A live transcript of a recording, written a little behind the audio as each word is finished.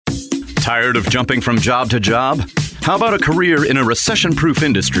Tired of jumping from job to job? How about a career in a recession-proof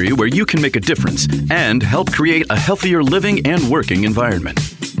industry where you can make a difference and help create a healthier living and working environment?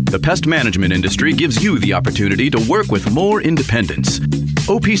 The pest management industry gives you the opportunity to work with more independence.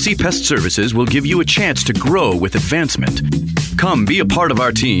 OPC Pest Services will give you a chance to grow with advancement. Come be a part of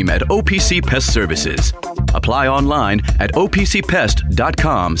our team at OPC Pest Services. Apply online at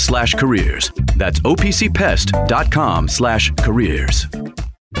opcpest.com/careers. That's opcpest.com/careers.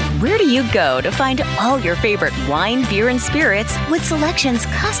 Where do you go to find all your favorite wine, beer, and spirits with selections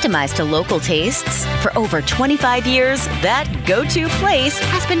customized to local tastes? For over 25 years, that go-to place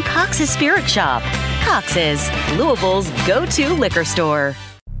has been Cox's Spirit Shop. Cox's, Louisville's go-to liquor store.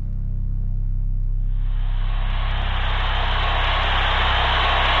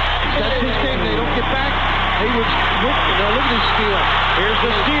 That's his game. They don't get back. Hayward's look at this steal. Here's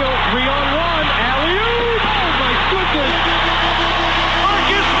the steal. 3-on-1. Alley-oop. Oh, my goodness.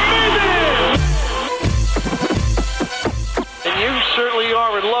 And you certainly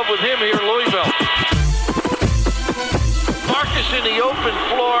are in love with him here in Louisville. Marcus in the open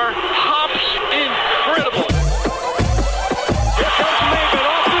floor, hops incredible. Here comes Maven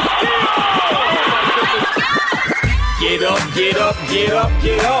off the steal. Oh my goodness. Get up, get up, get up,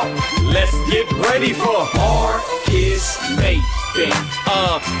 get up. Let's get ready for Marcus Maven.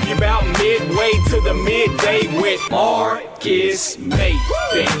 You're about midway to the midday with Marcus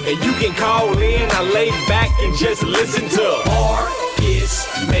Maven. And you can call in, I lay back and just listen to Marcus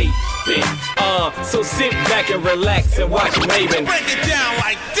Maven. So sit back and relax and watch Maven. Break it down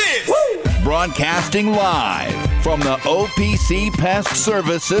like this. Woo! Broadcasting live from the OPC Pest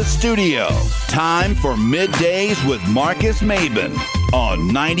Services studio. Time for Middays with Marcus Maven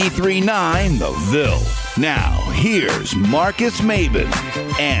on 93.9 The Ville. Now, here's Marcus Maven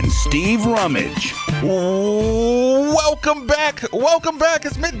and Steve Rummage. Welcome back. Welcome back.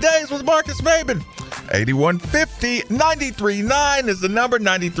 It's Middays with Marcus Maven. 8150 93.9 is the number.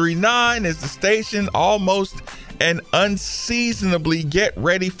 93.9 is the station. Almost an unseasonably get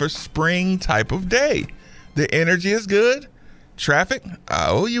ready for spring type of day. The energy is good. Traffic, I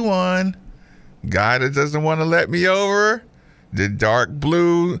owe you one. Guy that doesn't want to let me over. The dark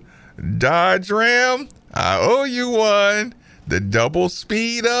blue Dodge Ram, I owe you one. The double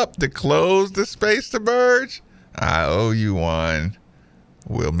speed up to close the space to merge, I owe you one.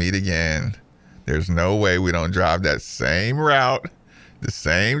 We'll meet again. There's no way we don't drive that same route, the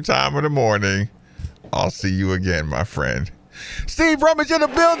same time of the morning. I'll see you again, my friend. Steve Rummage in the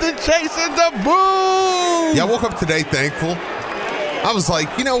building, chasing the boom. Yeah, I woke up today thankful. I was like,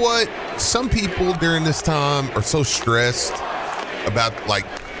 you know what? Some people during this time are so stressed about like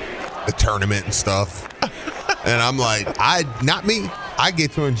the tournament and stuff. And I'm like, not me. I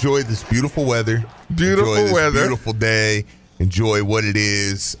get to enjoy this beautiful weather. Beautiful day. Enjoy what it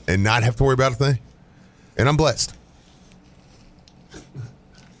is and not have to worry about a thing. And I'm blessed.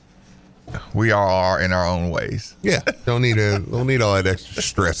 We all are in our own ways. Yeah, don't need all that extra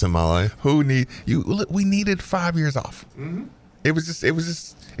stress in my life. Who need you? Look, we needed 5 years off. Mm-hmm. It was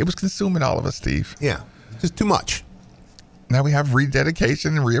consuming all of us, Steve. Yeah, just too much. Now we have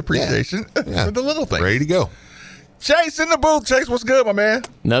rededication and reappreciation for the little things. Ready to go. Chase in the booth. Chase, what's good, my man?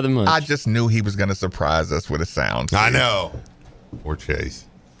 Nothing much. I just knew he was going to surprise us with a sound. I know. Or Chase.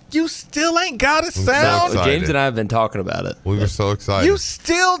 You still ain't got a sound? So James and I have been talking about it. We were so excited. You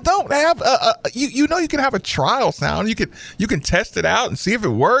still don't have you know you can have a trial sound. You can test it out and see if it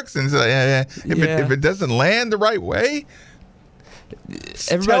works, and if it doesn't land the right way.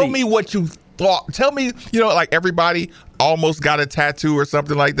 Tell me what you thought. Tell me, like everybody almost got a tattoo or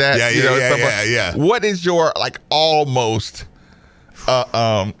something like that. Yeah. What is your almost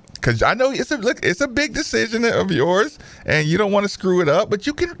because I know it's a big decision of yours, and you don't want to screw it up, but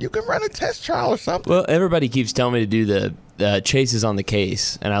you can run a test trial or something. Well, everybody keeps telling me to do the chases on the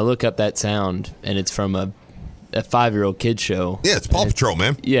case, and I look up that sound, and it's from a 5-year-old kid show. Yeah, it's Paw Patrol,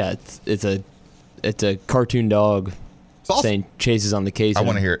 man. Yeah, it's a cartoon dog saying chases on the case. I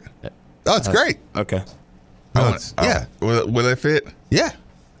want to hear it. Oh, it's great. Okay. Will it fit? Yeah,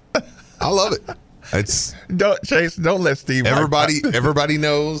 I love it. Don't let Steve. Everybody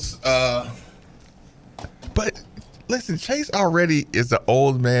knows. But listen, Chase already is an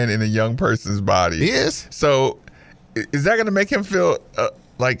old man in a young person's body. He is. So, is that going to make him feel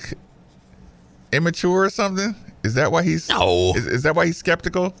like immature or something? Is that why he's no? Is that why he's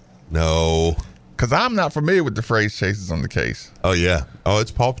skeptical? No, because I'm not familiar with the phrase "chases on the case." Oh yeah. Oh,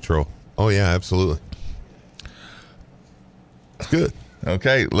 it's Paw Patrol. Oh yeah, absolutely. It's good.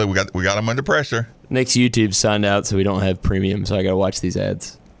 Okay, look, we got him under pressure. Next YouTube's signed out, so we don't have premium, so I got to watch these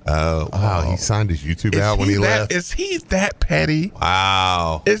ads. Oh, wow. He signed his YouTube out when he left. Is he that petty?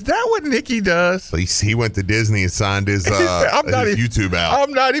 Wow. Is that what Nicky does? He went to Disney and signed his YouTube out.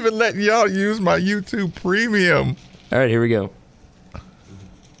 I'm not even letting y'all use my YouTube Premium. All right, here we go.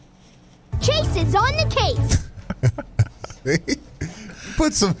 Chase is on the case.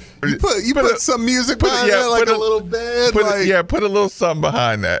 Put some music behind that, like a little bed. Put a little something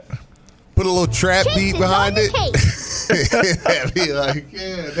behind that. Put a little trap Chase beat is behind on it. the case.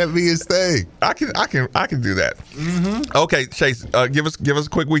 That'd be his thing. I can do that. Mm-hmm. Okay, Chase, give us a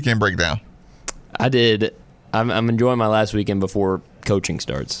quick weekend breakdown. I did. I'm enjoying my last weekend before coaching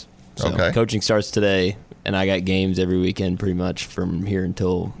starts. So Okay. Coaching starts today, and I got games every weekend pretty much from here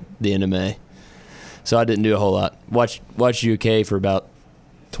until the end of May. So I didn't do a whole lot. Watched UK for about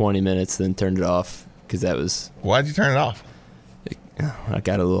 20 minutes, then turned it off because that was. Why'd you turn it off? I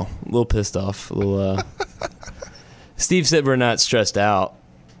got a little pissed off. Steve said we're not stressed out.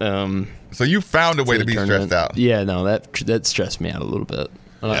 So you found a way to be stressed out. Yeah, no, that stressed me out a little bit.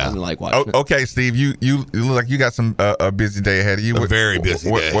 I didn't like watching it. Okay, Steve, you look like you got a busy day ahead of you. A very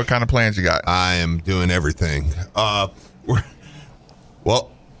busy day. What kind of plans you got? I am doing everything. Well,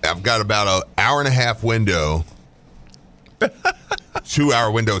 I've got about an hour and a half window, 2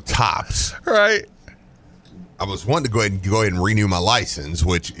 hour window tops. Right. I was wanting to go ahead and renew my license,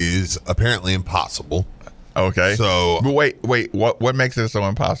 which is apparently impossible. Okay. So, but wait. What makes it so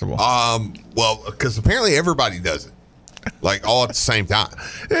impossible? Well, because apparently everybody does it, like all at the same time.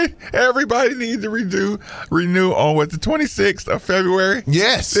 Everybody needs to renew on the 26th of February.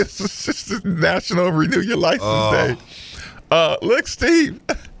 Yes. This is just National Renew Your License Day. Look, Steve.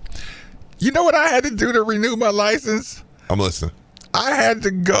 You know what I had to do to renew my license? I'm listening. I had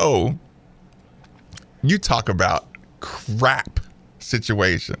to go. You talk about crap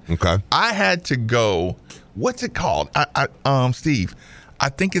situation. Okay. I had to go. What's it called? Steve, I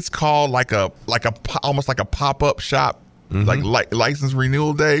think it's called almost like a pop-up shop, like license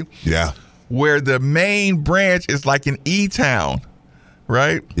renewal day. Yeah. Where the main branch is like in E-Town,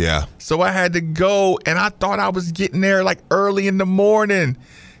 right? Yeah. So I had to go, and I thought I was getting there like early in the morning.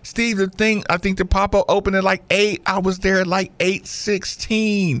 Steve, I think the pop-up opened at like 8. I was there at like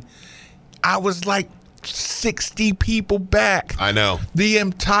 8:16. I was like 60 people back. I know. The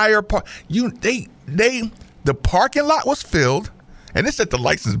entire the parking lot was filled, and it's at the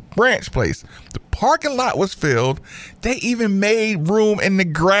license branch place. The parking lot was filled. They even made room in the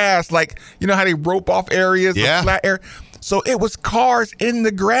grass, like you know how they rope off areas, yeah, flat area. So it was cars in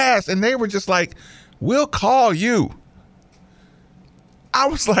the grass, and they were just like, "We'll call you." I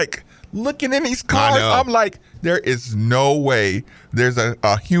was like looking in these cars. I'm like, there is no way there's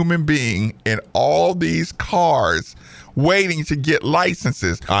a human being in all these cars waiting to get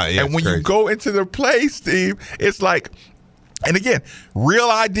licenses. And when you go into the place, Steve, it's like, and again, real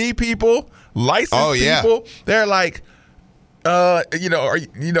ID people, licensed people, they're like,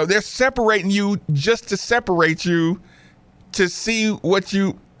 they're separating you just to separate you to see what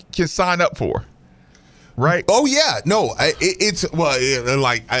you can sign up for. Right. Oh yeah. No. Texas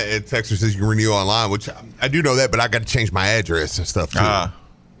says you can renew online, which I do know that, but I got to change my address and stuff too.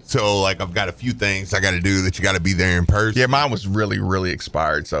 So like I've got a few things I got to do that you got to be there in person. Yeah, mine was really, really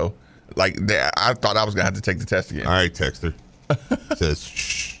expired. So like I thought I was gonna have to take the test again. All right, Texter. Says,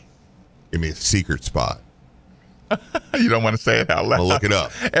 shh, give me a secret spot. You don't want to say it out loud. I'll look it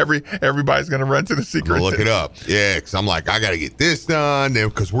up. Everybody's gonna run to the secret. I'll look it up. Yeah, because I'm like I got to get this done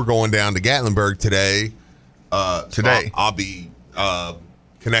because we're going down to Gatlinburg today. Today. So I'll be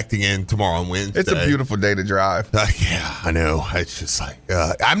connecting in tomorrow on Wednesday. It's a beautiful day to drive. Yeah, I know. It's just like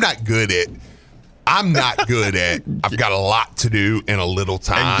I'm not good at. I've got a lot to do in a little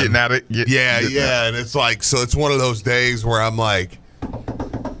time. And getting at it. Yeah. And it's like, so it's one of those days where I'm like, all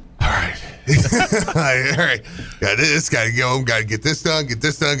right. All right. Got this, got to go. Got to get this done, get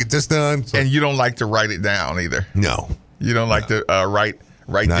this done. So, and you don't like to write it down either. No. You don't like to write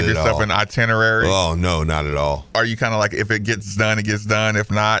give yourself an itinerary? Oh, no, not at all. Are you kind of like, if it gets done, it gets done.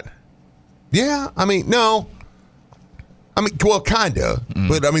 If not? Yeah. I mean, no. I mean, well, kind of.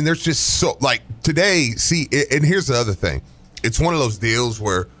 But, I mean, there's just so, like, today, see, and here's the other thing. It's one of those deals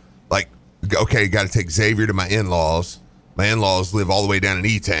where, like, okay, got to take Xavier to my in-laws. My in-laws live all the way down in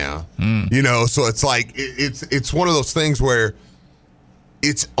E-Town. You know, so it's like, it's one of those things where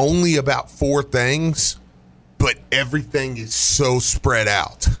it's only about 4 things, but everything is so spread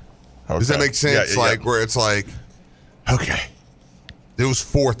out. Okay. Does that make sense? Where it's like, okay, those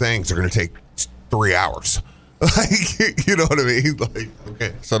 4 things are going to take 3 hours. Like, you know what I mean? Like,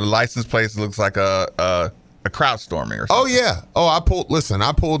 okay. So the license plate looks like a crowd storming or something. Oh yeah. Oh, I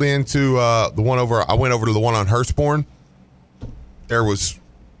pulled into the one over. I went over to the one on Hurstbourne. There was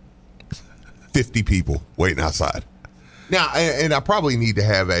 50 people waiting outside. Now, and I probably need to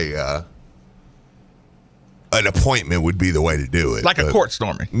have an appointment would be the way to do it. Like a court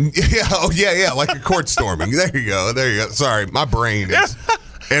storming. Yeah, like a court storming. There you go. Sorry, my brain is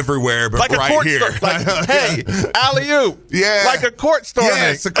everywhere but like right here. Hey, alley-oop. Yeah. Like a court storming.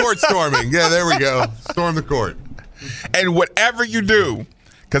 Yeah, it's a court storming. Yeah, there we go. Storm the court. And whatever you do,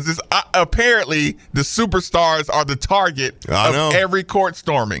 because it's apparently the superstars are the target of every court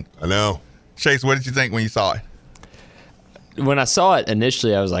storming. I know. Chase, what did you think when you saw it? When I saw it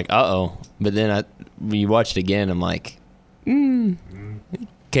initially, I was like, uh-oh. But then when you watch it again, I'm like,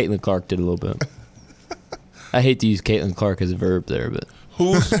 Caitlin Clark did a little bit. I hate to use Caitlin Clark as a verb there, but.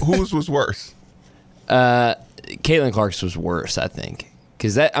 Whose was worse? Caitlin Clark's was worse, I think.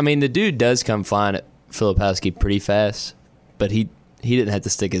 Because the dude does come flying at Filipowski pretty fast, but he didn't have to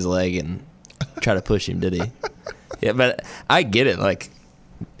stick his leg and try to push him, did he? Yeah, but I get it. Like,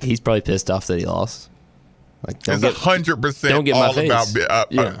 he's probably pissed off that he lost. Like, it's 100% don't get all my face.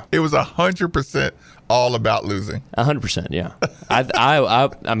 about. It was 100% all about losing. 100%, yeah.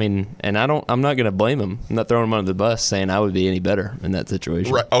 I mean, and I'm not going to blame him. I'm not throwing him under the bus, saying I would be any better in that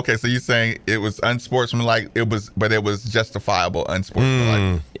situation. Right. Okay, so you're saying it was unsportsmanlike. But it was justifiable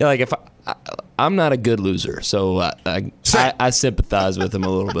unsportsmanlike. Yeah, like if I'm not a good loser, so I sympathize with him a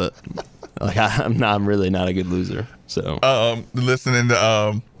little bit. Like I'm really not a good loser. So listening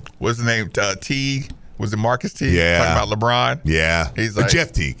to what's the name? Teague. Was it Marcus Teague? Yeah. Talking about LeBron? Yeah. He's like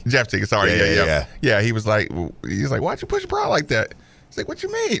Jeff Teague. Jeff Teague, sorry. Yeah. Yeah, he was like, why'd you push Brown like that? He's like, what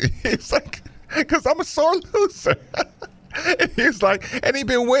you mean? He's like, because I'm a sore loser. And he's like, and he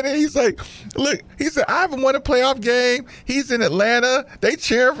been winning. He's like, look, he said, I haven't won a playoff game. He's in Atlanta. They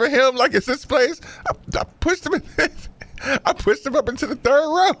cheering for him like it's his place. I pushed him up into the third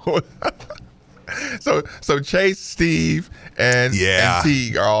row. So Chase, Steve, and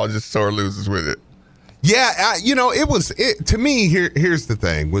Teague are all just sore losers with it. Yeah, to me, here's the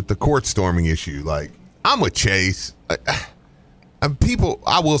thing with the court storming issue. Like, I'm with Chase.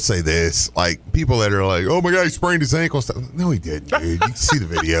 I will say this, like, people that are like, oh my God, he sprained his ankle. Stuff. No, he didn't, dude. You can see the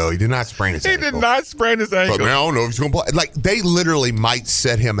video. He did not sprain his ankle. He did not sprain his ankle. But, man, I don't know if he's going to play. Like, they literally might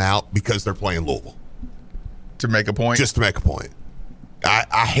set him out because they're playing Louisville. To make a point? Just to make a point.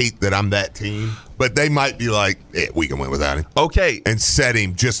 I hate that I'm that team, but they might be like, we can win without him. Okay. And set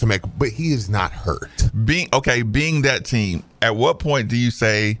him just to make, but he is not hurt. Being that team, at what point do you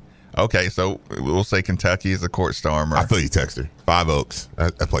say, okay, so we'll say Kentucky is a court stormer. I thought you texted her. 5 Oaks.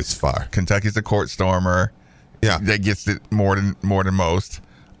 That place is fire. Kentucky's a court stormer. Yeah. That gets it more than most.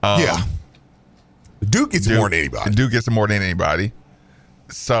 Yeah. Duke gets more than anybody. Duke gets more than anybody.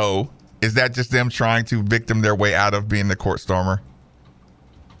 So is that just them trying to victim their way out of being the court stormer?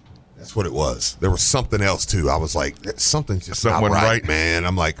 That's what it was. There was something else, too. I was like, something's just not right, man.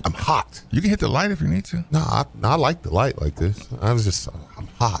 I'm like, I'm hot. You can hit the light if you need to. No, I like the light like this. I'm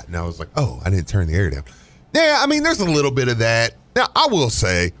hot. And I was like, I didn't turn the air down. Yeah, I mean, there's a little bit of that. Now, I will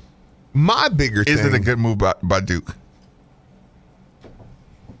say, my bigger thing. Is it a good move by Duke?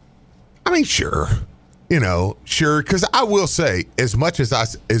 I mean, sure. Sure. Because I will say, as much as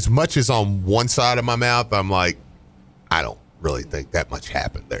on one side of my mouth, I'm like, I don't really think that much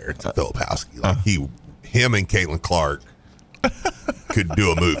happened there to Filipowski. Like him and Caitlin Clark could do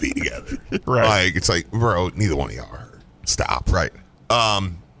a movie together. Right. Like, it's like, bro, neither one of y'all are hurt. Stop. Right.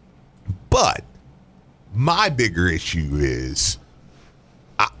 But my bigger issue is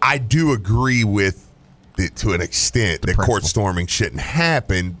I do agree with it to an extent that court storming shouldn't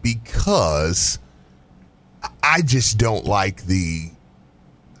happen because I just don't like the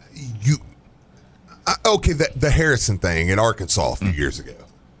the Harrison thing in Arkansas a few years ago.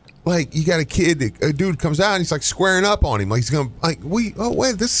 Like, you got a dude comes out and he's like squaring up on him. Like, he's going, like, wait,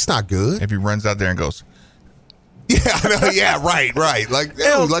 this is not good. If he runs out there and goes, yeah, I know, yeah, right. Like,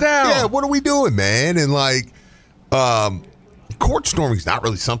 yeah, what are we doing, man? And like, court storming is not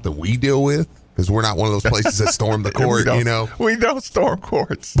really something we deal with because we're not one of those places that storm the court, We don't storm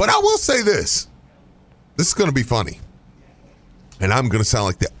courts. But I will say this. This is going to be funny. And I'm going to sound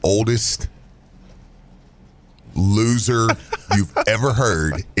like the oldest loser you've ever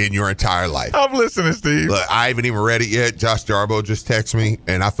heard in your entire life. I'm listening, Steve. Look, I haven't even read it yet. Josh Jarbo just texted me,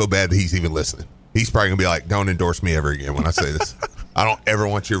 and I feel bad that he's even listening. He's probably going to be like, don't endorse me ever again when I say this. I don't ever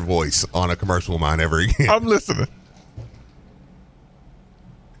want your voice on a commercial of mine ever again. I'm listening.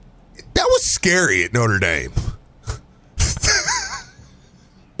 That was scary at Notre Dame.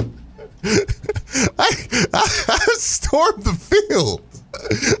 I stormed the field.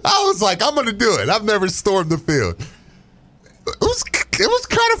 I was like, I'm going to do it. I've never stormed the field. It was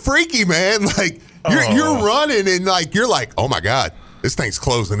kind of freaky, man. Like, you're running and like, you're like, oh my God, this thing's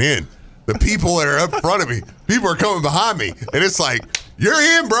closing in. the people that are up front of me, people are coming behind me, and it's like, you're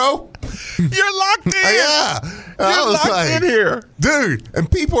in, bro. You're locked in. Yeah. I was locked in here. Dude, and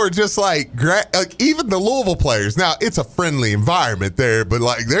people are just like even the Louisville players. Now, it's a friendly environment there, but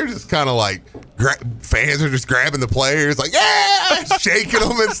like they're just kind of like fans are just grabbing the players, like, yeah, shaking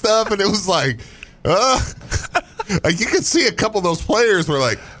them and stuff. And it was like you could see a couple of those players were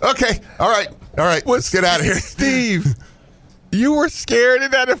like, okay, all right, let's get out of here. Steve, you were scared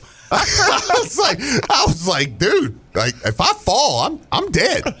of that. I was like, dude, like if I fall, I'm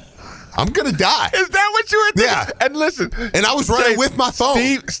dead. I'm gonna die. Is that what you were thinking? Yeah. And listen, and I was running with my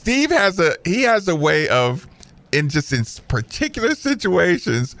phone. Steve has a way of in particular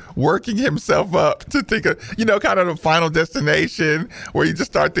situations working himself up to think of, kind of the final destination where you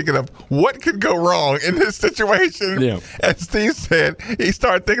just start thinking of what could go wrong in this situation. Yeah. And Steve said he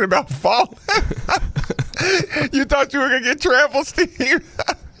started thinking about falling. You thought you were gonna get trampled, Steve.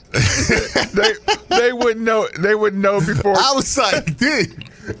 they wouldn't know. They wouldn't know before. I was like, dude.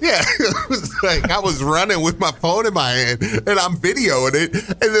 Yeah, it was like I was running with my phone in my hand and I'm videoing it.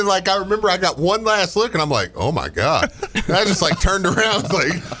 And then, like, I remember I got one last look and I'm like, oh my God. And I just like turned around.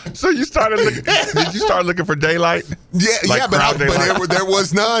 Like, so you started looking, did you start looking for daylight? Yeah, but there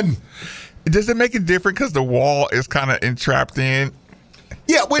was none. Does it make it different because the wall is kind of entrapped in?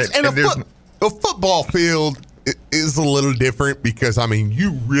 Yeah, a football field is a little different because, I mean,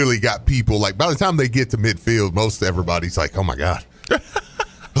 you really got people, like, by the time they get to midfield, most everybody's like, oh my God.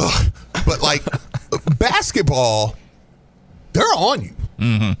 But like basketball, they're on you.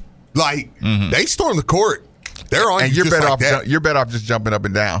 Mm-hmm. Like they storm the court, they're on and you. And you're better off just jumping up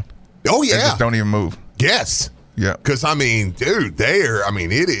and down. Oh yeah, and just don't even move. Yes, yeah. Because I mean, dude,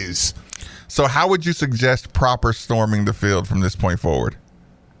 it is. So how would you suggest proper storming the field from this point forward?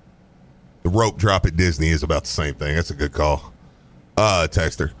 The rope drop at Disney is about the same thing. That's a good call.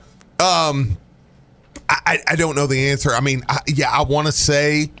 Texter. I don't know the answer. I mean, I want to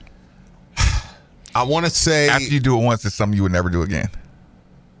say. After you do it once, it's something you would never do again.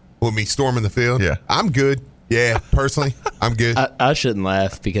 With me storming the field? Yeah. I'm good. Yeah, personally, I'm good. I shouldn't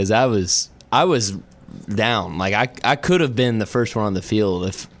laugh because I was down. Like I could have been the first one on the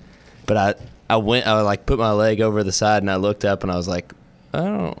field but I like put my leg over the side and I looked up and I was like, I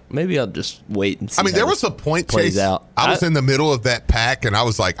don't know, maybe I'll just wait and see. I mean, there was a point, Chase, out. I was in the middle of that pack and I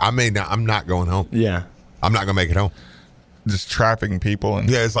was like, I'm not going home. Yeah. I'm not going to make it home. Just trafficking people. And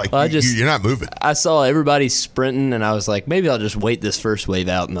yeah, it's like you're not moving. I saw everybody sprinting, and I was like, maybe I'll just wait this first wave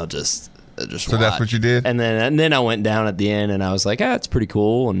out, and I'll just So watch. that's what you did? And then I went down at the end, and I was like, it's pretty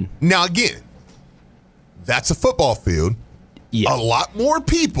cool. And now, again, that's a football field. Yeah. A lot more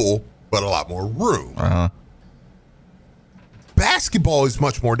people, but a lot more room. Uh-huh. Basketball is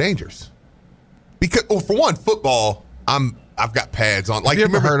much more dangerous. Because, well, for one, football, I've got pads on. Like, have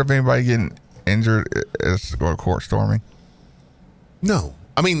you ever heard of anybody getting injured as court storming? No.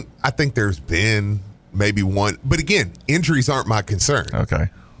 I mean, I think there's been maybe one. But again, injuries aren't my concern. Okay.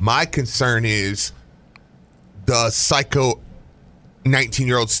 My concern is the psycho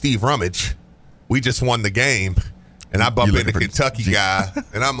 19-year-old Steve Rummage. We just won the game. And I bump into Kentucky guy,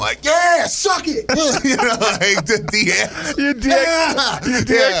 and I'm like, yeah, suck it. Like the DX. You're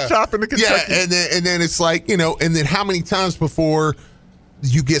DX chopping the Kentucky. Yeah, and then it's like, and then how many times before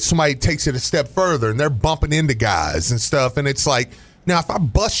you get somebody that takes it a step further, and they're bumping into guys and stuff, and it's like, now if I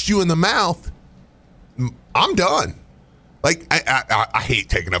bust you in the mouth, I'm done. Like, I hate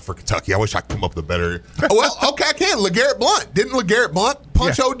taking up for Kentucky. I wish I could come up with a better. Well, okay, I can. LeGarrette Blount. Didn't LeGarrette Blount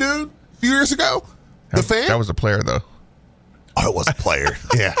punch old dude a few years ago? The fan? That was a player, though. Oh, it was a player.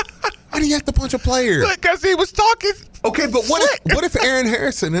 Yeah. Why do you have to punch a player? Because he was talking. Okay, but what if Aaron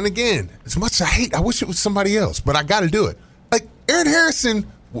Harrison, and again, as much as I wish it was somebody else, but I got to do it. Like, Aaron Harrison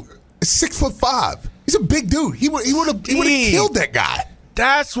is 6'5". He's a big dude. He would have killed that guy.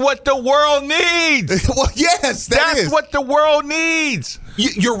 That's what the world needs. Well, yes, that's what the world needs.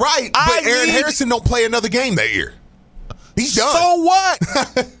 You're right, but Aaron Harrison don't play another game that year. He's done. So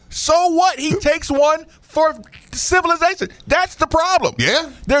what? So what? He takes one for civilization. That's the problem. Yeah.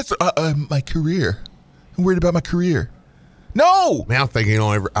 There's my career. I'm worried about my career. No. Man, I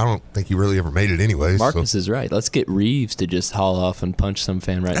don't think he really ever made it anyways. Marcus is right. Let's get Reeves to just haul off and punch some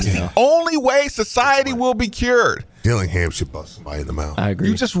fan right now. The only way society will be cured. Dillingham should bust somebody in the mouth. I agree.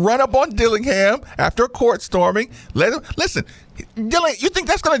 You just run up on Dillingham after a court storming. Let him listen. You think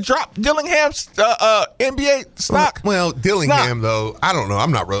that's going to drop Dillingham's NBA stock? Well, Dillingham though, I don't know.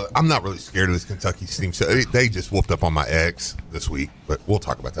 I'm not really scared of this Kentucky team. So they just whooped up on my ex this week, but we'll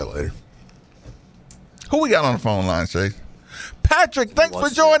talk about that later. Who we got on the phone line, Shay? Patrick, thanks for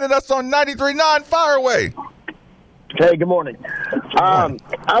joining us on 93.9 Fire Away. Hey, good morning.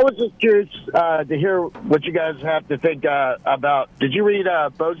 I was just curious to hear what you guys have to think about. Did you read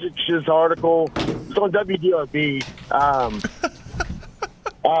Bozich's article? It's on WDOB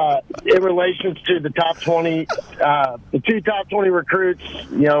in relation to the top 20, the two top 20 recruits,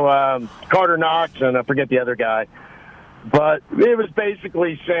 Carter Knox and I forget the other guy. But it was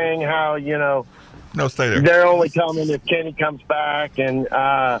basically saying how, No, stay there. they're only coming if Kenny comes back. And,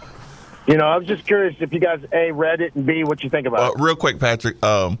 I was just curious if you guys, A, read it, and B, what you think about it. Real quick, Patrick,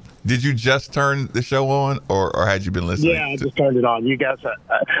 did you just turn the show on, or had you been listening? Yeah, I just turned it on. You guys,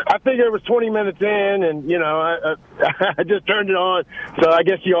 I figured it was 20 minutes in, and, I just turned it on. So I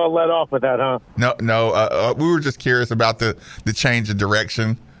guess you all let off with that, huh? No. We were just curious about the change of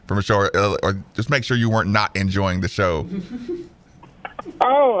direction from a show, or just make sure you weren't not enjoying the show.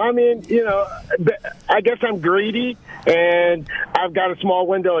 Oh, I mean, I guess I'm greedy, and I've got a small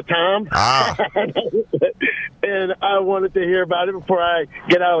window of time. And I wanted to hear about it before I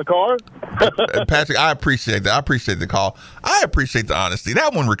get out of the car. Patrick, I appreciate that. I appreciate the call. I appreciate the honesty.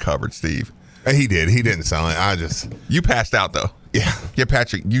 That one recovered, Steve. He did. He didn't sound like You passed out, though. Yeah. Yeah,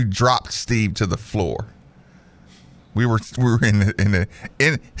 Patrick, you dropped Steve to the floor. We were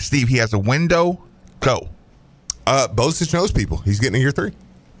in Steve, he has a window. Go. Bozich knows people. He's getting a year 3.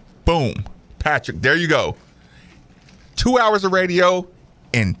 Boom. Patrick, there you go. 2 hours of radio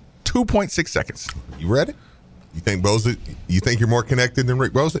in 2.6 seconds. You read it? You think Bozich? You think you're more connected than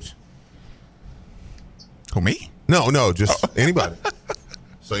Rick Bozich? Who, me? No, just anybody.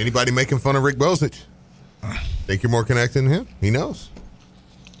 So anybody making fun of Rick Bozich, think you're more connected than him? He knows.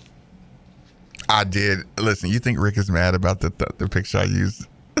 I did. Listen, you think Rick is mad about the picture I used?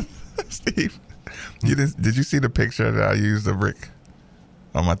 Steve, did you see the picture that I used of Rick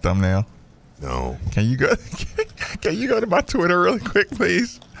on my thumbnail? No. Can you go to my Twitter really quick,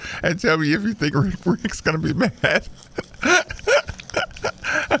 please, and tell me if you think Rick's gonna be mad?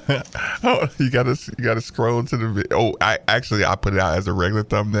 Oh, you gotta scroll to the video. Oh, I put it out as a regular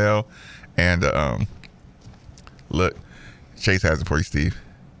thumbnail, and look, Chase has it for you, Steve.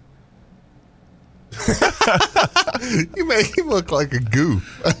 You make him look like a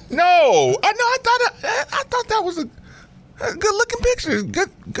goof. No, I thought that was a good looking picture.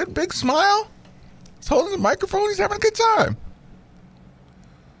 Good big smile. He's holding the microphone. He's having a good time.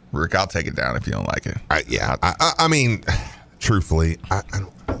 Rick, I'll take it down if you don't like it. I mean, truthfully, I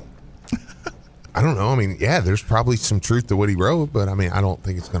don't know. I mean, yeah, there's probably some truth to what he wrote, but I mean, I don't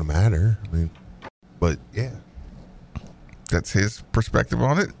think it's going to matter. I mean, but yeah. That's his perspective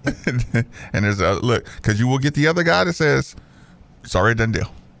on it. And there's a look, because you will get the other guy that says it's already done deal.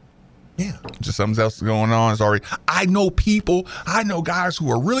 Yeah. Just something else going on. It's already. I know guys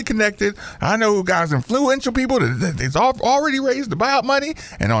who are really connected. I know guys, influential people that's already raised the buyout money.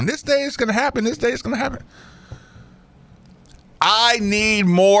 And on this day, it's going to happen. This day, it's going to happen. I need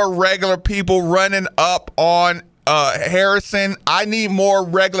more regular people running up on Harrison. I need more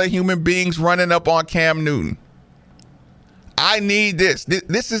regular human beings running up on Cam Newton. I need this.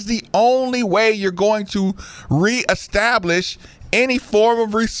 This is the only way you're going to reestablish any form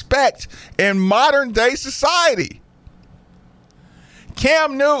of respect in modern day society.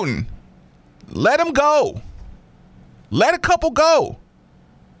 Cam Newton, let him go. Let a couple go.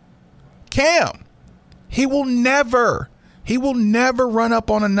 Cam, he will never run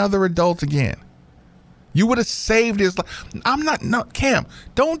up on another adult again. You would have saved his life. Cam,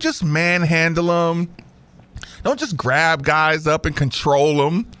 don't just manhandle him. Don't just grab guys up and control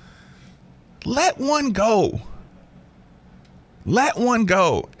them. Let one go. Let one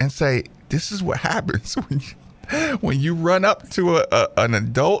go and say, this is what happens when you run up to an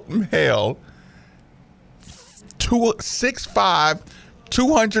adult male, 6'5",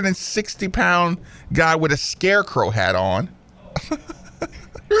 260-pound guy with a scarecrow hat on.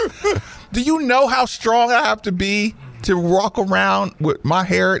 Do you know how strong I have to be to walk around with my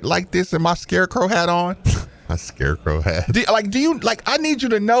hair like this and my scarecrow hat on? A scarecrow hat. I need you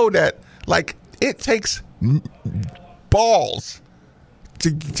to know that, it takes balls to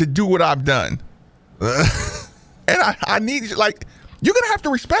do what I've done. And I need you, you're going to have to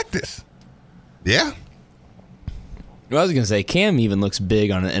respect this. Yeah. Well, I was going to say, Cam even looks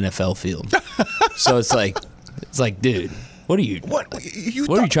big on an NFL field. So it's like, dude, what are you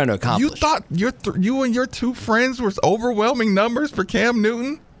trying to accomplish? You thought you and your two friends was overwhelming numbers for Cam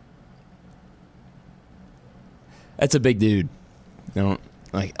Newton? That's a big dude.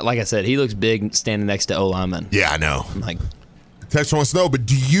 Like I said, he looks big standing next to O-linemen. Yeah, I know. I'm like, Tex wants to know, but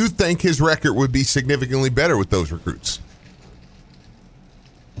do you think his record would be significantly better with those recruits?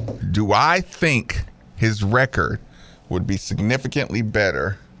 Do I think his record would be significantly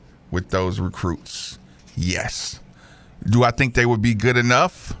better with those recruits? Yes. Do I think they would be good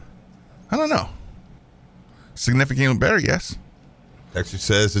enough? I don't know. Significantly better, yes. Texture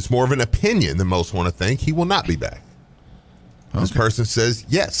says it's more of an opinion than most want to think. He will not be back. Okay. This person says,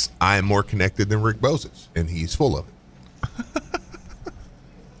 yes, I am more connected than Rick Bozich, and he's full of it.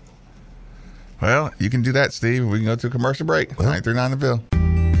 Well, you can do that, Steve. We can go to a commercial break. 939 The Ville.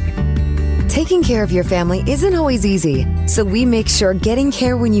 Taking care of your family isn't always easy, so we make sure getting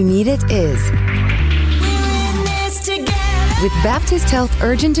care when you need it is. With Baptist Health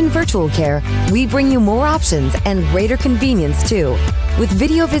Urgent and Virtual Care, we bring you more options and greater convenience, too. With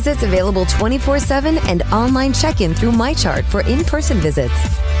video visits available 24/7 and online check-in through MyChart for in-person visits.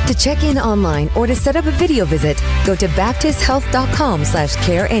 To check in online or to set up a video visit, go to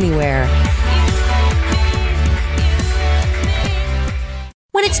baptisthealth.com/careanywhere.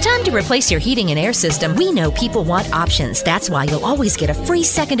 When it's time to replace your heating and air system, we know people want options. That's why you'll always get a free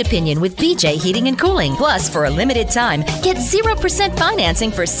second opinion with BJ Heating and Cooling. Plus, for a limited time, get 0%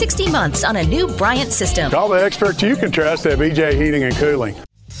 financing for 60 months on a new Bryant system. Call the experts you can trust at BJ Heating and Cooling.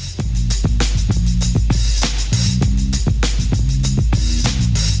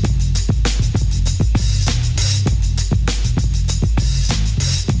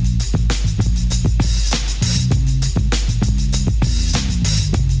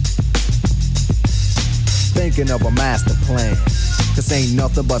 Thinking of a master plan. Cause ain't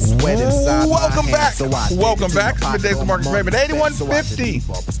nothing but sweat inside. Welcome back. So Welcome back to Middays with Marcus Maven. 8150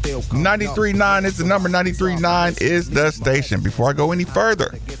 93.9 is the number. 93.9 is the station. Before I go any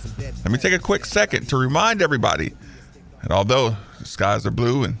further, let me take a quick second to remind everybody that although the skies are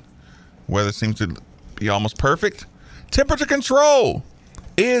blue and weather seems to be almost perfect, temperature control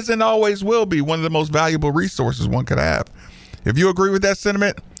is and always will be one of the most valuable resources one could have. If you agree with that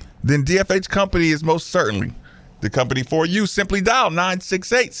sentiment, then DFH Company is most certainly the company for you. Simply dial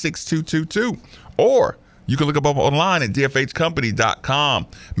 968-6222, or you can look up online at dfhcompany.com.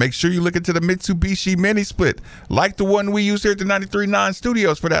 Make sure you look into the Mitsubishi Mini Split, like the one we use here at the 93.9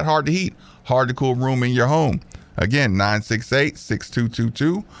 Studios for that hard to heat, hard to cool room in your home. Again,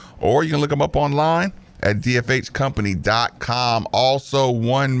 968-6222, or you can look them up online at dfhcompany.com. Also,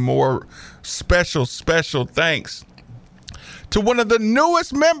 one more special thanks to one of the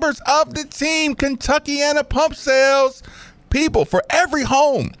newest members of the team, Kentuckiana Pump Sales. People, for every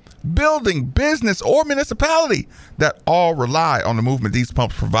home, building, business, or municipality that all rely on the movement these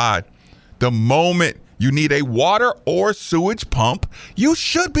pumps provide. The moment you need a water or sewage pump, you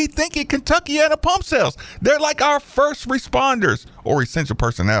should be thinking Kentuckiana Pump Sales. They're like our first responders or essential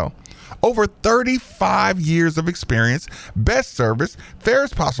personnel. Over 35 years of experience, best service,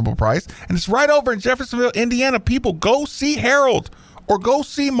 fairest possible price, and it's right over in Jeffersonville, Indiana. People, go see Harold or go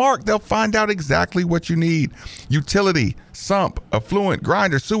see Mark. They'll find out exactly what you need. Utility, sump, affluent,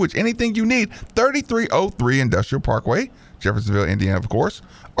 grinder, sewage, anything you need. 3303 Industrial Parkway, Jeffersonville, Indiana, of course.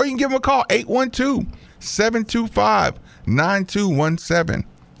 Or you can give them a call, 812-725-9217,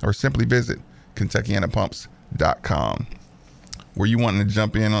 or simply visit KentuckianaPumps.com. Were you wanting to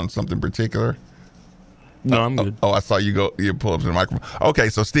jump in on something particular? No, I'm good. I saw you go. You pull up to the microphone. Okay,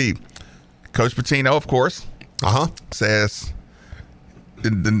 so Steve, Coach Patino, of course, says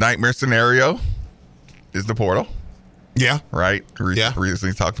the nightmare scenario is the portal. Yeah. Right?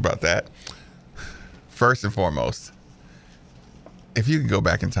 Recently talked about that. First and foremost, if you could go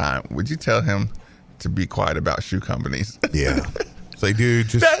back in time, would you tell him to be quiet about shoe companies? Yeah. Say, dude,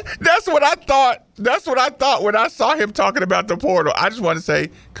 just that's what I thought. That's what I thought when I saw him talking about the portal. I just want to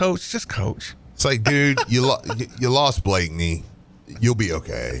say, Coach, just coach. It's like, dude, you lost Blakeney. You'll be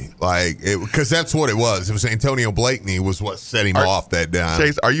okay. Like, because that's what it was. It was Antonio Blakeney was what set him off that down.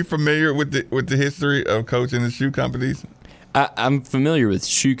 Chase, are you familiar with the history of coaching the shoe companies? I'm familiar with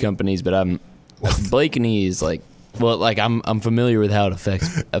shoe companies, but Blakeney is like, well, like I'm familiar with how it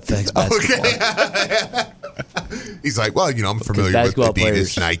affects basketball. Okay. He's like, well, I'm familiar with Adidas,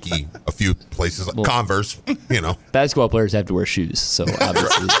 players, Nike, a few places like Converse, Basketball players have to wear shoes, so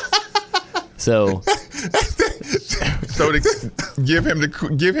obviously. So to give him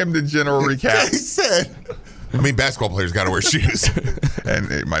the general recap. He said, basketball players got to wear shoes, and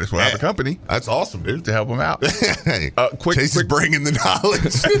they might as well have a company. That's awesome, dude, to help them out. Chase is bringing the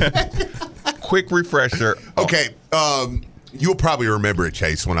knowledge. Quick refresher. Okay, you'll probably remember it,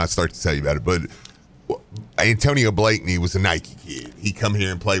 Chase, when I start to tell you about it, but Antonio Blakeney was a Nike kid. He come here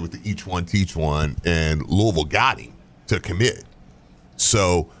and play with the Each One Teach One, and Louisville got him to commit.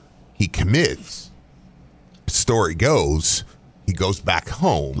 So he commits. Story goes, he goes back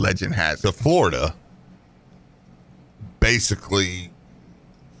home. Legend has to Florida. Basically,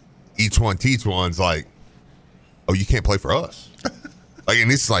 Each One Teach One's like, oh, you can't play for us. Like,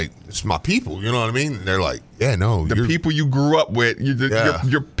 and it's like, it's my people, you know what I mean? And they're like, yeah, no. The people you grew up with,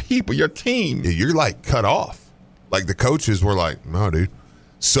 your people, your team. Yeah, you're like cut off. Like the coaches were like, no, dude.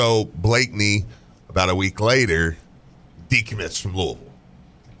 So Blakeney, about a week later, decommits from Louisville.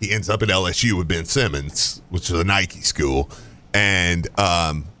 He ends up at LSU with Ben Simmons, which is a Nike school. And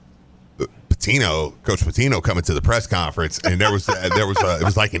Coach Pitino coming to the press conference, and it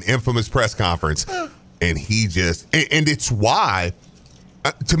was like an infamous press conference. And he just, and it's why,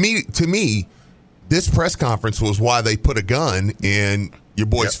 to me, this press conference was why they put a gun in your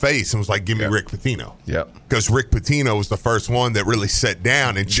boy's face and was like, give me Rick Pitino. Yep. Because Rick Pitino was the first one that really sat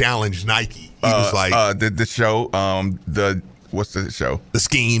down and challenged Nike. He was like, the show, what's the show? The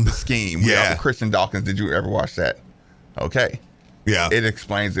Scheme. The Scheme. Yeah. Christian Dawkins. Did you ever watch that? Okay. Yeah. It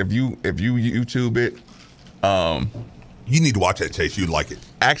explains, if you YouTube it, you need to watch that, Chase. You'd like it.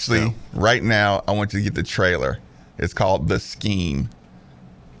 Actually, right now, I want you to get the trailer. It's called The Scheme.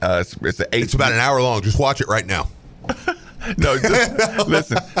 It's about an hour long. Just watch it right now. No,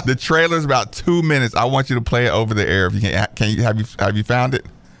 listen. The trailer's about 2 minutes. I want you to play it over the air. If you have you found it?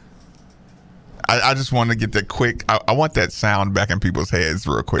 I just want to get that quick. I want that sound back in people's heads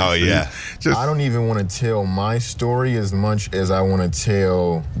real quick. Oh yeah. I don't even want to tell my story as much as I want to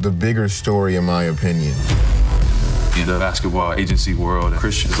tell the bigger story, in my opinion. In the basketball agency world,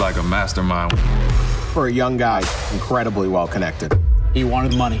 Christian is like a mastermind. For a young guy, incredibly well connected. He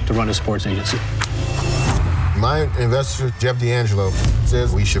wanted money to run a sports agency. My investor, Jeff D'Angelo,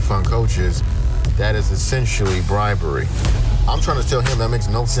 says we should fund coaches. That is essentially bribery. I'm trying to tell him that makes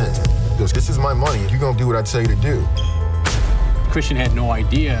no sense. Because this is my money. You're going to do what I tell you to do. Christian had no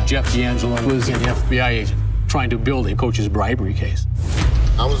idea Jeff D'Angelo was an FBI agent trying to build a coach's bribery case.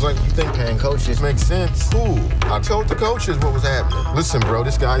 I was like, you think paying coaches makes sense? Cool. I told the coaches what was happening. Listen, bro,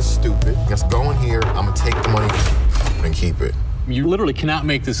 this guy's stupid. Let's go in here. I'm going to take the money and keep it. You literally cannot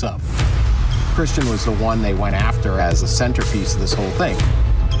make this up. Christian was the one they went after as a centerpiece of this whole thing.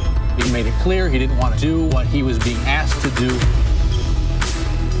 He made it clear he didn't want to do what he was being asked to do.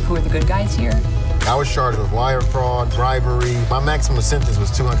 Who are the good guys here? I was charged with wire fraud, bribery. My maximum sentence was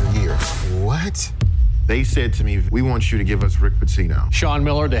 200 years. What? They said to me, we want you to give us Rick Pitino. Sean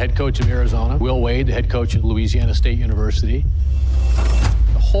Miller, the head coach of Arizona. Will Wade, the head coach at Louisiana State University.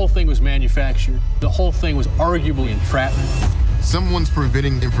 The whole thing was manufactured. The whole thing was arguably entrapment. Someone's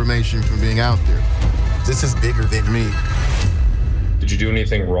preventing information from being out there. This is bigger than me. Did you do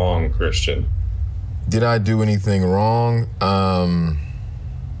anything wrong, Christian? Did I do anything wrong?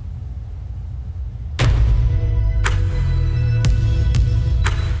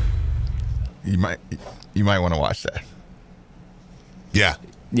 You might want to watch that. Yeah.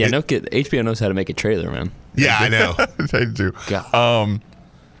 Yeah, HBO knows how to make a trailer, man. Yeah, I know. They do. God.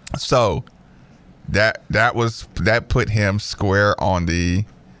 So that put him square on the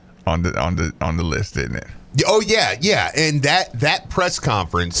list, didn't it? Oh yeah. And that press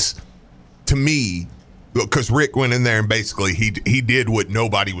conference, to me, because Rick went in there and basically he did what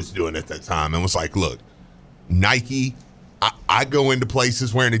nobody was doing at that time and was like, look, Nike, I go into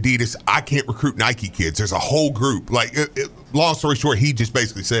places wearing Adidas. I can't recruit Nike kids. There's a whole group. Like, long story short, he just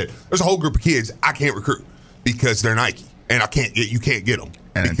basically said, there's a whole group of kids I can't recruit because they're Nike, and you can't get them.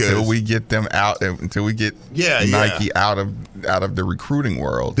 And until we get them out, until we get Nike out of the recruiting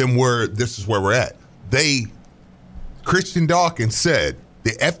world, then this is where we're at. Christian Dawkins said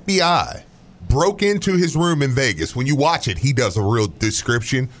the FBI broke into his room in Vegas. When you watch it, he does a real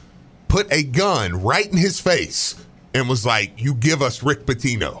description. Put a gun right in his face and was like, you give us Rick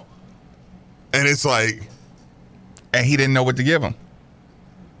Pitino. And it's like... And he didn't know what to give him.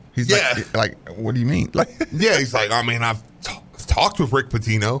 He's like, what do you mean? Yeah, he's like, I mean, I've talked with Rick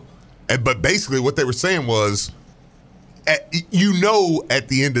Pitino. But basically what they were saying was, at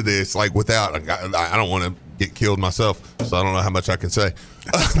the end of this, like without... I don't want to get killed myself, so I don't know how much I can say.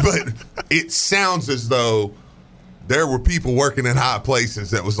 But it sounds as though there were people working in high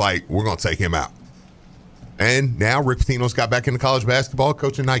places that was like, we're going to take him out. And now Rick Pitino's got back into college basketball,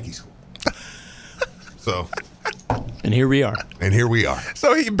 coaching Nike school. So, and here we are.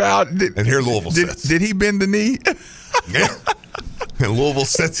 So he bowed. And here Louisville sits. Did he bend the knee? Yeah. And Louisville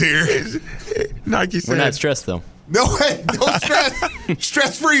sits here. Nike said, we're not stressed though. No stress.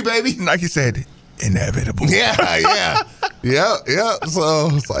 Stress free, baby. Nike said, inevitable. Yeah. So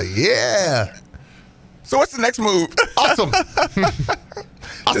it's like, yeah. So what's the next move? Awesome.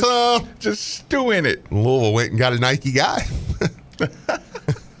 Just stew in it. Louisville went and got a Nike guy.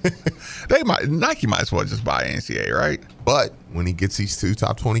 Nike might as well just buy NCAA, right? But when he gets these two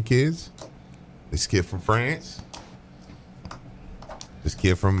top 20 kids, this kid from France, this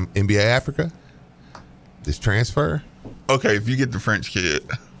kid from NBA Africa, this transfer, Okay, if you get the French kid,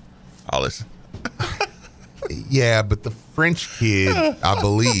 I'll listen. Yeah, but the French kid, I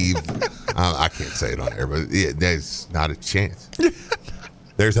believe, I can't say it on air, but there's not a chance.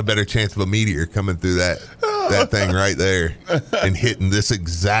 There's a better chance of a meteor coming through that thing right there and hitting this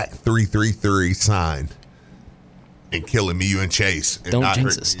exact 333 sign and killing me, you, and Chase. And don't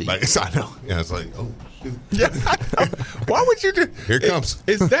jinx us, Steve. I know. Yeah, it's like, oh, shoot. Yeah, why would you do? Here it comes.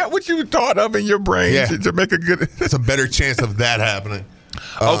 Is that what you thought of in your brain to make a good? It's a better chance of that happening.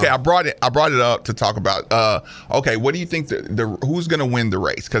 Okay, I brought it up to talk about. Okay, what do you think who's going to win the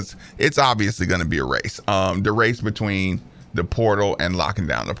race? Because it's obviously going to be a race. The race between the portal and locking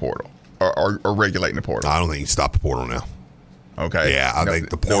down the portal, or regulating the portal. I don't think you can stop the portal now. Okay. Yeah, I think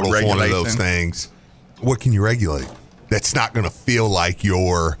the portal's one of those things. What can you regulate? That's not going to feel like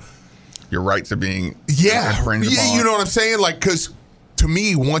your rights are being infringed upon. You know what I'm saying? Like, because to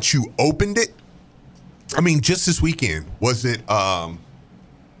me, once you opened it, I mean, just this weekend, was it,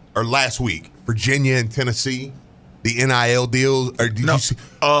 or last week, Virginia and Tennessee, the NIL deals? Or did you see,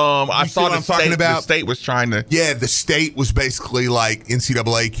 I saw what I'm talking about? The state was trying to. Yeah, the state was basically like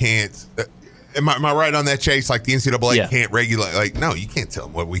NCAA can't. Am I right on that, Chase? Like the NCAA can't regulate. Like, no, you can't tell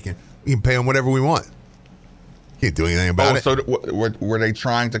them what we can pay them whatever we want. Can't do anything about it. So were they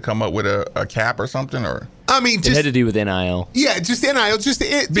trying to come up with a cap or something, or? I mean, it had to do with NIL. Yeah, just NIL, just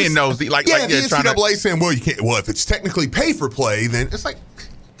being nosy. The NCAA saying, well, you can't. Well, if it's technically pay for play, then it's like,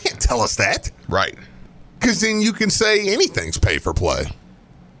 you can't tell us that, right? Because then you can say anything's pay for play.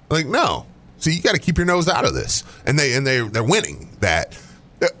 Like, no. So you got to keep your nose out of this, and they're winning that.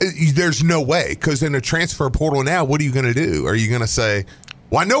 There's no way, because in a transfer portal now, what are you going to do? Are you going to say?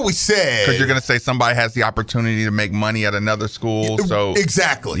 Well, I know we said... Because you're going to say somebody has the opportunity to make money at another school, so...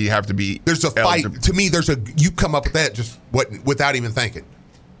 Exactly. You have to be... There's a fight. To me, you come up with that just without even thinking.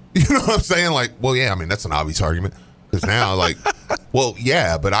 You know what I'm saying? Like, well, yeah, I mean, that's an obvious argument. Because now, like, well,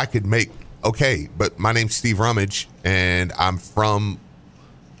 yeah, but I could make... Okay, but my name's Steve Rummage, and I'm from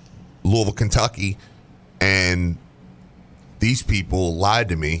Louisville, Kentucky, and these people lied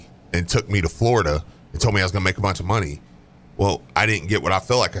to me and took me to Florida and told me I was going to make a bunch of money. Well, I didn't get what I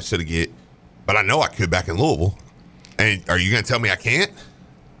felt like I should have get, but I know I could back in Louisville. And are you going to tell me I can't?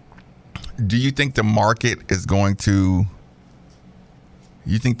 Do you think the market is going to?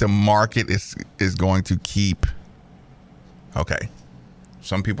 You think the market is going to keep? Okay,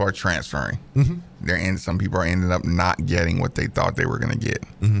 some people are transferring. Mm-hmm. Some people are ending up not getting what they thought they were going to get.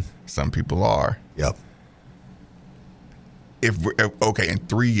 Mm-hmm. Some people are. Yep. Okay, in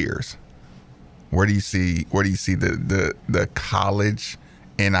 3 years. Where do you see the college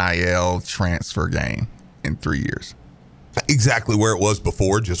NIL transfer game in 3 years? Exactly where it was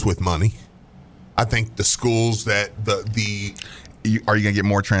before, just with money. I think the schools that are you gonna get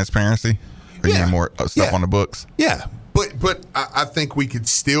more transparency? Are you getting more stuff on the books? Yeah, but I think we could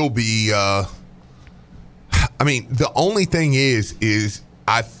still be. I mean, the only thing is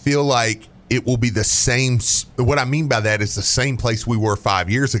I feel like it will be the same. What I mean by that is the same place we were 5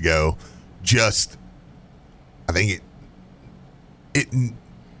 years ago. Just, I think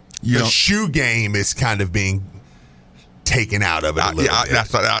the shoe game is kind of being taken out of it a little bit.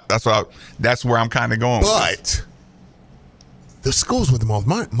 That's where I'm kind of going. But the schools with the most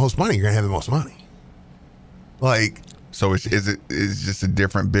money, you're gonna have the most money. Like, so it's just a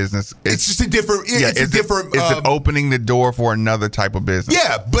different business. It's just a different. Is it opening the door for another type of business?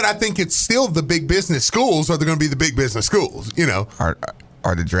 Yeah, but I think it's still the big business schools are going to be the big business schools. You know.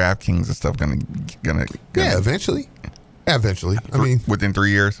 Are the DraftKings and stuff gonna eventually? Yeah, eventually. I mean, within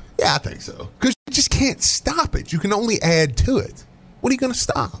 3 years. Yeah, I think so. Because you just can't stop it. You can only add to it. What are you going to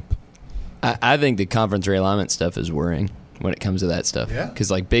stop? I think the conference realignment stuff is worrying when it comes to that stuff. Yeah.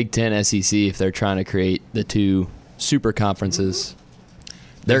 Because like Big Ten, SEC, if they're trying to create the two super conferences,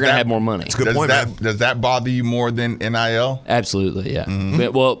 they're going to have more money. That's a good point, man. Does that bother you more than NIL? Absolutely, yeah.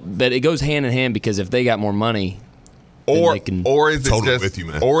 Mm-hmm. But it goes hand in hand, because if they got more money. Or is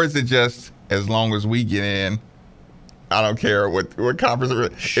it just as long as we get in, I don't care what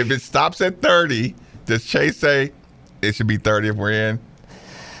conference. If it stops at 30, does Chase say it should be 30 if we're in?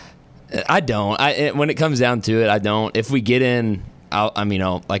 I don't. When it comes down to it, I don't. If we get in,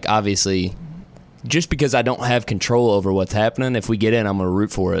 obviously, just because I don't have control over what's happening, if we get in, I'm going to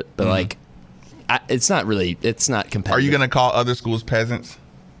root for it. But it's not competitive. Are you going to call other schools peasants?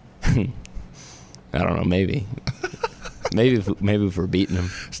 I don't know. Maybe. Maybe if we're beating them.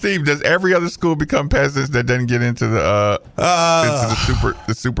 Steve, does every other school become peasants that doesn't get into the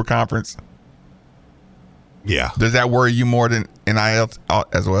super conference? Yeah. Does that worry you more than NIL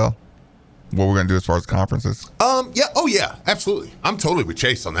as well? What we're going to do as far as conferences? Yeah. Oh, yeah. Absolutely. I'm totally with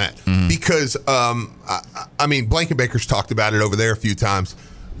Chase on that. Mm-hmm. because, I mean, Blankenbaker's talked about it over there a few times.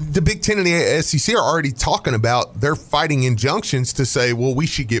 The Big Ten and the SEC are already talking about they're fighting injunctions to say, well, we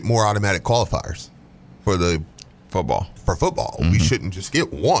should get more automatic qualifiers for the football. For football. We shouldn't just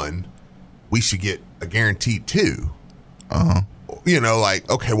get one. We should get a guaranteed two. Like,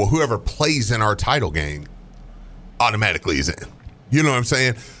 okay, well, whoever plays in our title game automatically is in. You know what I'm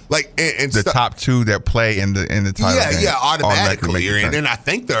saying? Like, and the top two that play in the title game. Yeah, automatically. And I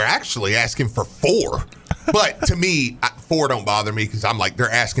think they're actually asking for 4. But to me, 4 don't bother me because I'm like,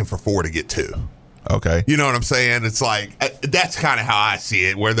 they're asking for 4 to get 2. Okay. You know what I'm saying? It's like, that's kind of how I see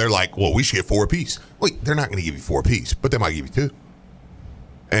it, where they're like, well, we should get 4 apiece. Wait, they're not going to give you 4 apiece, but they might give you 2.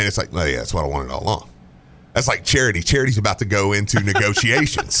 And it's like, oh, yeah, that's what I wanted all along. That's like Charity. Charity's about to go into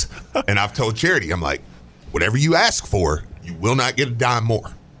negotiations. And I've told Charity, I'm like, whatever you ask for, you will not get a dime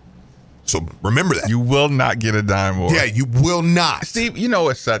more. So remember that. You will not get a dime more. Yeah, you will not. Steve,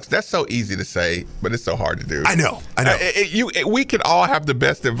 it's such. That's so easy to say, but it's so hard to do. I know. We can all have the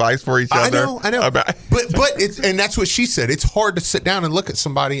best advice for each other. I know. But it's, and that's what she said. It's hard to sit down and look at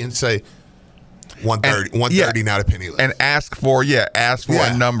somebody and say, 130, not a penny less. And ask for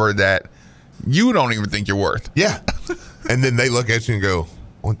a number that you don't even think you're worth. Yeah. And then they look at you and go,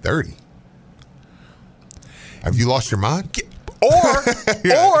 130. Have you lost your mind? Or,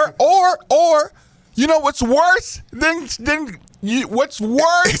 you know what's worse than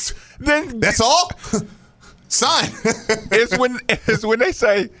that's all? Sign. It's when they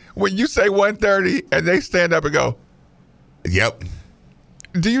say, when you say 130 and they stand up and go, yep.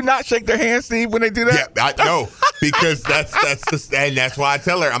 Do you not shake their hand, Steve, when they do that? Yeah, I know, because that's why I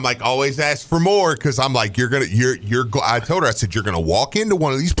tell her, I'm like, always ask for more, because I'm like, I told her, I said, you're gonna walk into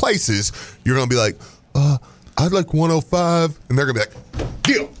one of these places, you're gonna be like, I'd like 105, and they're gonna be like,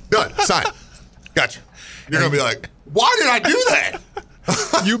 deal, done, sign, gotcha. You're gonna be like, why did I do that?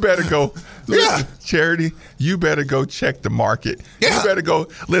 You better go. Listen, Charity, you better go check the market. Yeah. You better go.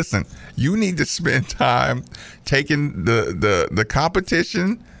 Listen, you need to spend time taking the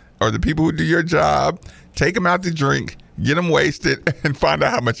competition or the people who do your job, take them out to drink, get them wasted, and find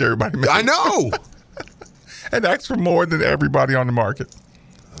out how much everybody makes. I know. And ask for more than everybody on the market.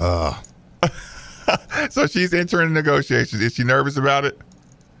 So she's entering negotiations. Is she nervous about it?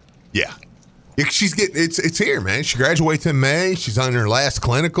 Yeah. She's getting it's here, man. She graduates in May. She's on her last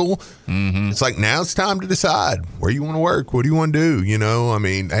clinical. Mm-hmm. It's like, now it's time to decide where you want to work. What do you want to do? I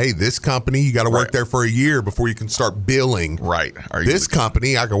mean, hey, this company, you got to work there for a year before you can start billing. Right. This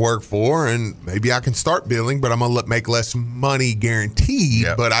company I can work for, and maybe I can start billing, but I'm gonna make less money guaranteed.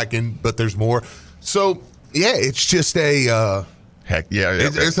 Yep. But there's more. So yeah, it's just a. Heck yeah,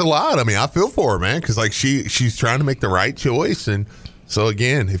 it's a lot. I mean, I feel for her, man, because like she's trying to make the right choice. And so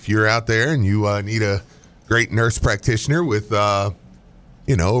again, if you're out there and you need a great nurse practitioner with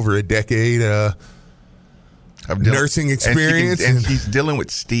over a decade of nursing experience, and she's dealing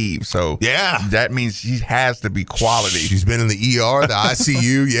with Steve, so that means she has to be quality. She's been in the ER, the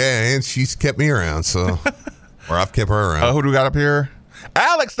ICU, and she's kept me around, or I've kept her around. Who do we got up here?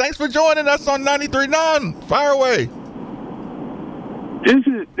 Alex, thanks for joining us on 93.9. Fire away. This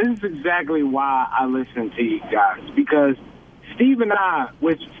is exactly why I listen to you guys, because Steve and I,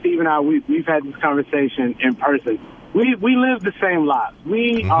 we've had this conversation in person. We live the same lives.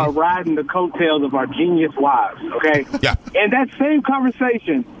 We are riding the coattails of our genius wives, okay? Yeah. And that same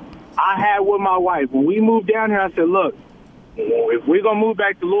conversation I had with my wife. When we moved down here, I said, look, if we're going to move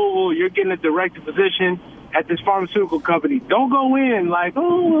back to Louisville, you're getting a director position at this pharmaceutical company. Don't go in like,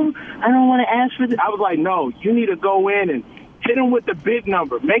 oh, I don't want to ask for this. I was like, no, you need to go in and hit them with the big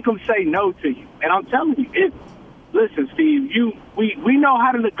number. Make them say no to you. And I'm telling you, listen, Steve, we know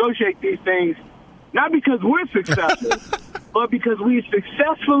how to negotiate these things, not because we're successful, but because we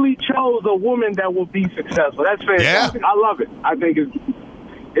successfully chose a woman that will be successful. That's fantastic. Yeah. I love it. I think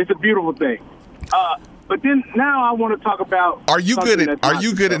it's a beautiful thing. But then now I want to talk about. Are you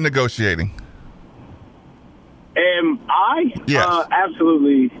good at negotiating? Am I? Yes.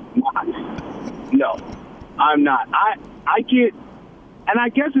 Absolutely not. No, I'm not. I get, and I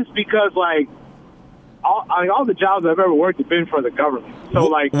guess it's because all the jobs I've ever worked have been for the government. So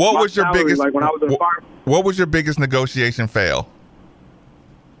what was your biggest? Like when I was in fire. What was your biggest negotiation fail?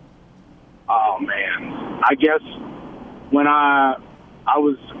 Oh man, I guess when I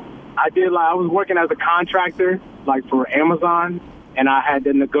was working as a contractor, like for Amazon, and I had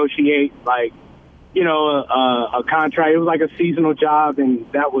to negotiate a contract. It was like a seasonal job, and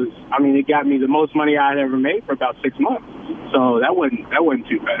it got me the most money I had ever made for about 6 months. So that wasn't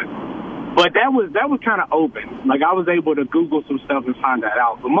too bad. But that was kind of open. Like, I was able to Google some stuff and find that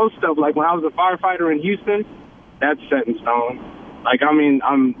out. But most stuff, like when I was a firefighter in Houston, that's set in stone. Like, I mean,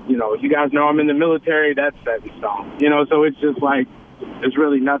 you guys know I'm in the military. That's set in stone. So it's just like there's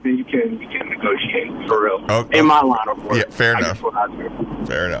really nothing you can negotiate for real in my line of work. Yeah, fair enough.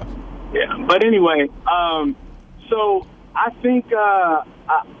 Fair enough. Yeah, but anyway, so I think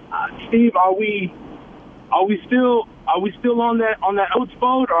Steve, are we still on that Oats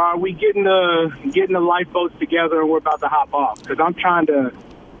boat, or are we getting the lifeboats together and we're about to hop off? Because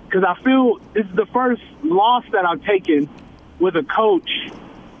I feel this is the first loss that I've taken with a coach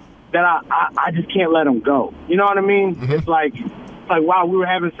that I just can't let him go. You know what I mean? Mm-hmm. It's like wow, we were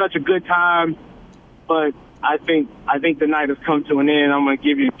having such a good time, but I think the night has come to an end. I'm gonna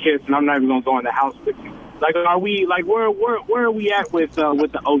give you a kiss, and I'm not even gonna go in the house with you. Like, are we like where are we at with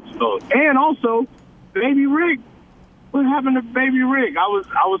the Oats vote? And also, Baby Rick. What happened to Baby Rick? I was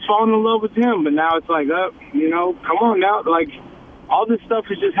falling in love with him, but now it's like, come on now. Like, all this stuff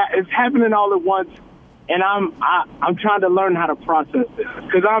is just it's happening all at once, and I'm trying to learn how to process this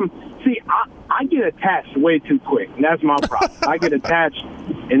because I get attached way too quick, and that's my problem. I get attached,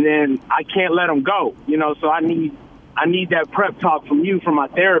 and then I can't let them go. So I need that prep talk from you, from my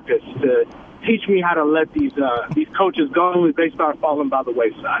therapist, to teach me how to let these coaches go as they start falling by the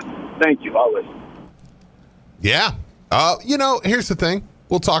wayside. Thank you. Always. Yeah. Here's the thing.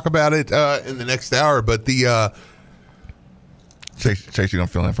 We'll talk about it in the next hour, but the Chase, you gonna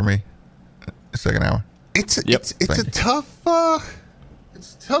fill in for me? Second hour. It's a tough.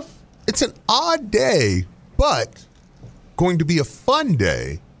 It's tough. It's an odd day, but going to be a fun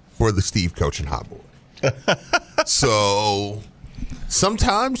day for the Steve Coaching Hot Board. So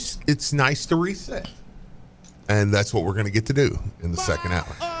sometimes it's nice to reset, and that's what we're going to get to do in the second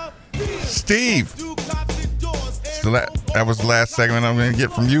hour. Steve, that was the last segment I'm going to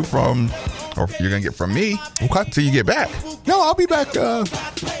get from you or you're going to get from me. Okay. Till you get back. No, I'll be back.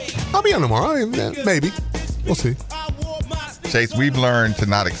 I'll be on tomorrow. Maybe. We'll see. Chase, we've learned to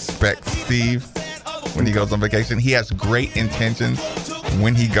not expect Steve when he goes on vacation. He has great intentions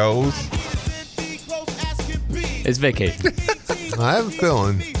when he goes. It's vacation. I have a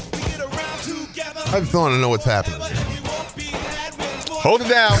feeling. I know what's happening. Hold it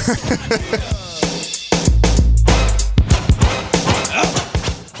down.